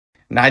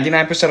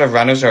99% of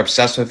runners are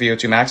obsessed with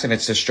VO2 max and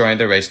it's destroying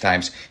their race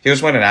times.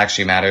 Here's when it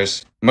actually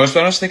matters. Most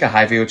runners think a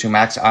high VO2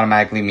 max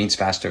automatically means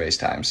faster race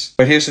times.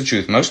 But here's the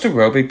truth. Most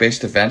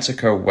aerobic-based events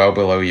occur well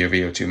below your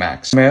VO2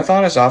 max. A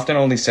marathon is often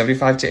only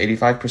 75 to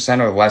 85%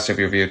 or less of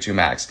your VO2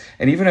 max.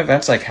 And even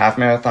events like half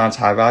marathons,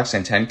 high rocks,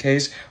 and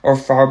 10Ks are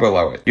far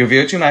below it. Your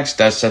VO2 max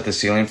does set the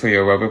ceiling for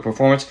your aerobic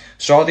performance,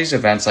 so all these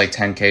events like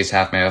 10Ks,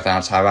 half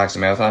marathons, high rocks,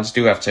 and marathons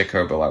do have to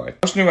occur below it.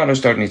 Most new runners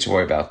don't need to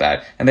worry about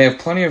that, and they have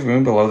plenty of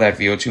room below that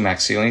VO2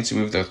 max ceiling to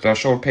move their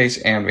threshold pace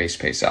and race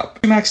pace up.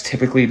 VO2 max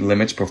typically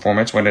limits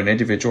performance when an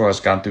individual has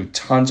gone through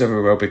tons of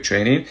aerobic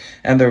training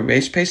and their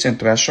race pace and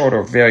threshold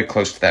are very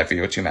close to that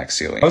VO2 max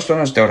ceiling. Most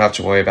runners don't have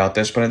to worry about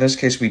this, but in this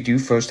case we do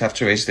first have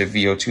to raise the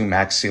VO2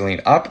 max ceiling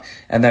up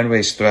and then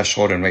raise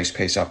threshold and race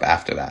pace up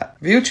after that.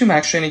 VO2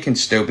 max training can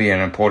still be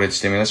an important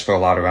stimulus for a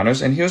lot of runners,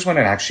 and here's when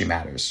it actually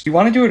matters. You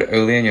want to do it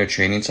early in your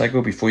training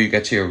cycle before you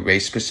get to your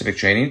race specific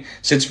training,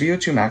 since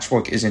VO2 max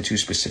work isn't too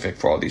specific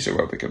for all these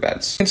aerobic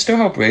events. It can still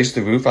help raise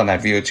the roof on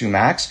that VO2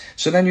 max,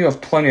 so then you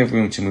have plenty of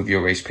room to move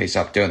your race pace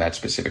up during that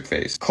specific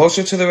phase.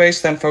 Closer to the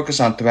race, then focus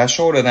on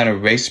threshold and then a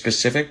race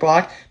specific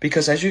block,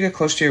 because as you get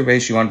close to your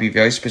race, you want to be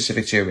very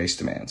specific to your race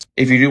demands.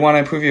 If you do want to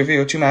improve your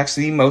VO2 max,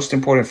 the most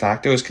important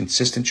factor is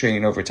consistent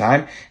training over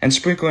time and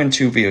sprinkle in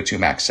 2 VO2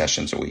 max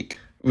sessions a week.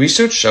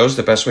 Research shows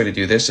the best way to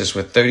do this is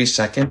with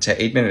 30-second to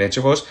 8-minute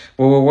intervals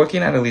where we're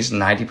working at least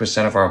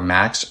 90% of our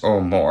max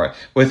or more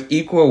with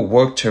equal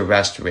work to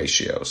rest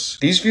ratios.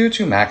 These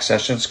VO2 max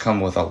sessions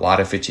come with a lot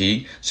of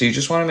fatigue, so you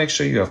just want to make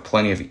sure you have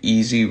plenty of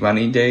easy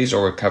running days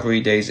or recovery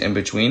days in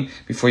between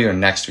before your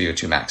next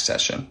VO2 max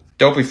session.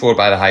 Don't be fooled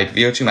by the hype.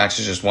 VO2 max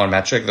is just one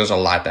metric. There's a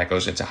lot that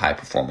goes into high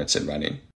performance in running.